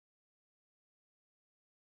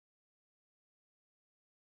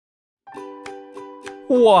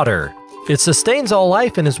Water. It sustains all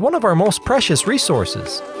life and is one of our most precious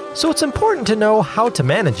resources. So it's important to know how to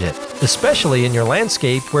manage it, especially in your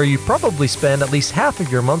landscape where you probably spend at least half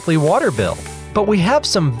of your monthly water bill. But we have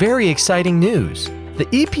some very exciting news. The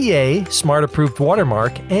EPA Smart Approved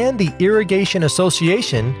Watermark and the Irrigation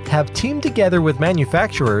Association have teamed together with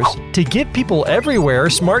manufacturers to give people everywhere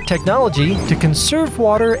smart technology to conserve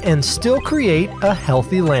water and still create a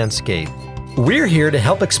healthy landscape. We're here to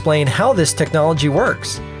help explain how this technology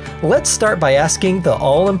works. Let's start by asking the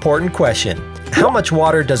all-important question: how much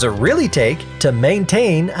water does it really take to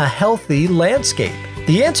maintain a healthy landscape?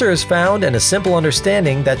 The answer is found in a simple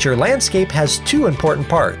understanding that your landscape has two important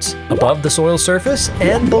parts: above the soil surface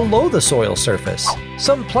and below the soil surface.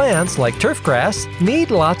 Some plants, like turf grass,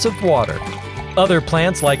 need lots of water. Other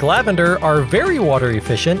plants, like lavender, are very water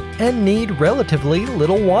efficient and need relatively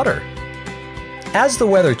little water. As the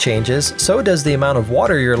weather changes, so does the amount of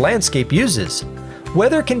water your landscape uses.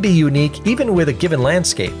 Weather can be unique even with a given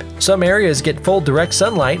landscape. Some areas get full direct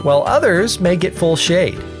sunlight while others may get full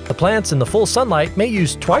shade. The plants in the full sunlight may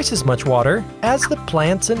use twice as much water as the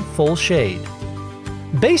plants in full shade.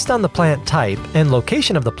 Based on the plant type and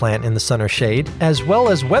location of the plant in the sun or shade, as well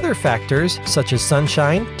as weather factors such as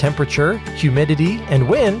sunshine, temperature, humidity, and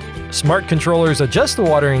wind, smart controllers adjust the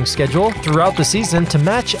watering schedule throughout the season to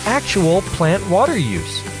match actual plant water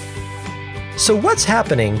use. So what's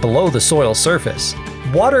happening below the soil surface?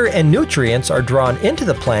 Water and nutrients are drawn into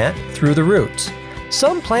the plant through the roots.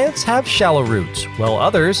 Some plants have shallow roots, while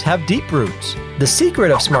others have deep roots. The secret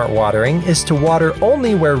of smart watering is to water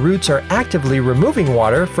only where roots are actively removing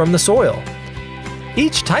water from the soil.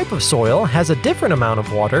 Each type of soil has a different amount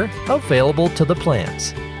of water available to the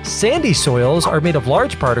plants. Sandy soils are made of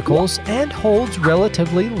large particles and holds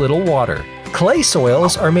relatively little water. Clay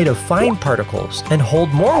soils are made of fine particles and hold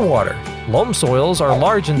more water. Loam soils are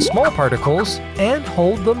large and small particles and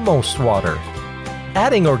hold the most water.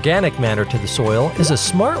 Adding organic matter to the soil is a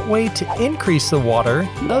smart way to increase the water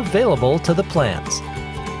available to the plants.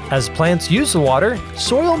 As plants use the water,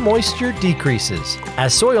 soil moisture decreases.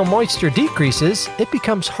 As soil moisture decreases, it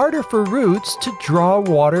becomes harder for roots to draw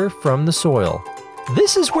water from the soil.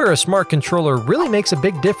 This is where a smart controller really makes a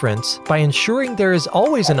big difference by ensuring there is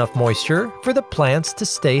always enough moisture for the plants to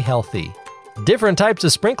stay healthy. Different types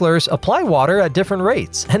of sprinklers apply water at different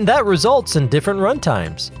rates, and that results in different run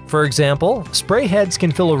times. For example, spray heads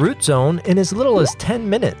can fill a root zone in as little as 10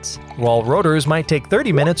 minutes, while rotors might take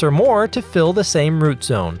 30 minutes or more to fill the same root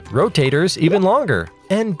zone, rotators even longer,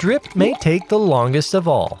 and drip may take the longest of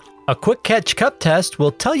all. A quick catch cup test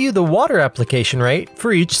will tell you the water application rate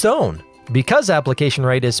for each zone. Because application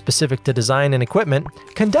rate is specific to design and equipment,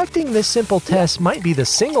 conducting this simple test might be the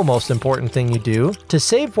single most important thing you do to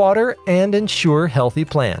save water and ensure healthy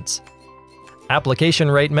plants. Application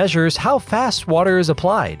rate measures how fast water is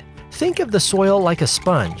applied. Think of the soil like a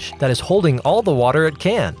sponge that is holding all the water it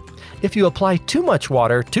can. If you apply too much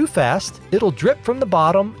water too fast, it'll drip from the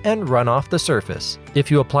bottom and run off the surface.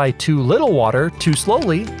 If you apply too little water too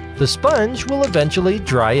slowly, the sponge will eventually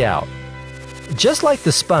dry out. Just like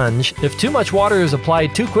the sponge, if too much water is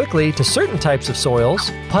applied too quickly to certain types of soils,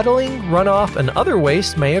 puddling, runoff, and other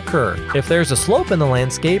waste may occur. If there's a slope in the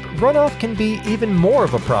landscape, runoff can be even more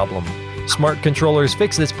of a problem. Smart controllers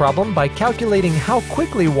fix this problem by calculating how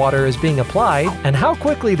quickly water is being applied and how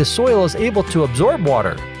quickly the soil is able to absorb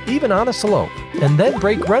water, even on a slope, and then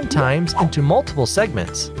break run times into multiple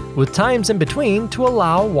segments, with times in between to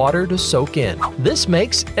allow water to soak in. This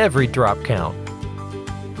makes every drop count.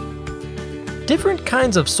 Different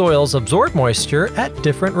kinds of soils absorb moisture at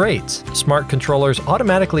different rates. Smart controllers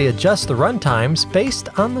automatically adjust the run times based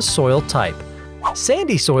on the soil type.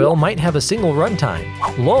 Sandy soil might have a single run time.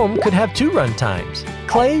 Loam could have 2 run times.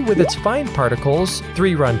 Clay with its fine particles,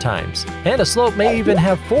 3 run times. And a slope may even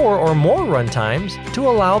have 4 or more run times to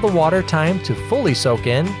allow the water time to fully soak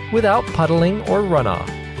in without puddling or runoff.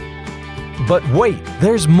 But wait,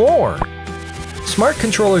 there's more! Smart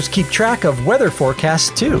controllers keep track of weather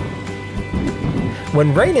forecasts too.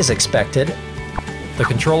 When rain is expected, the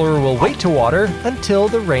controller will wait to water until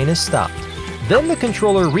the rain is stopped. Then the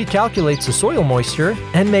controller recalculates the soil moisture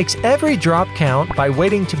and makes every drop count by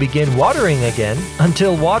waiting to begin watering again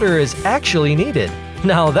until water is actually needed.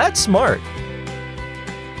 Now that's smart!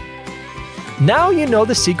 Now you know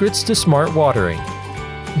the secrets to smart watering.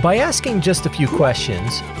 By asking just a few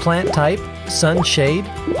questions, plant type, sun shade,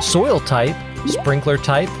 soil type, sprinkler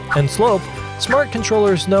type, and slope, smart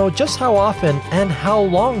controllers know just how often and how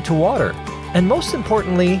long to water, and most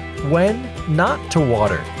importantly, when not to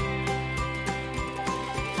water.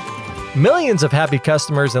 Millions of happy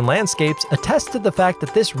customers and landscapes attest to the fact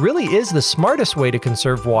that this really is the smartest way to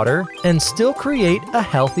conserve water and still create a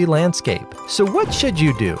healthy landscape. So what should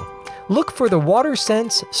you do? Look for the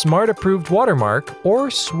WaterSense Smart Approved Watermark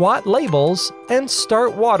or SWAT labels and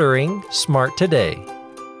start watering smart today.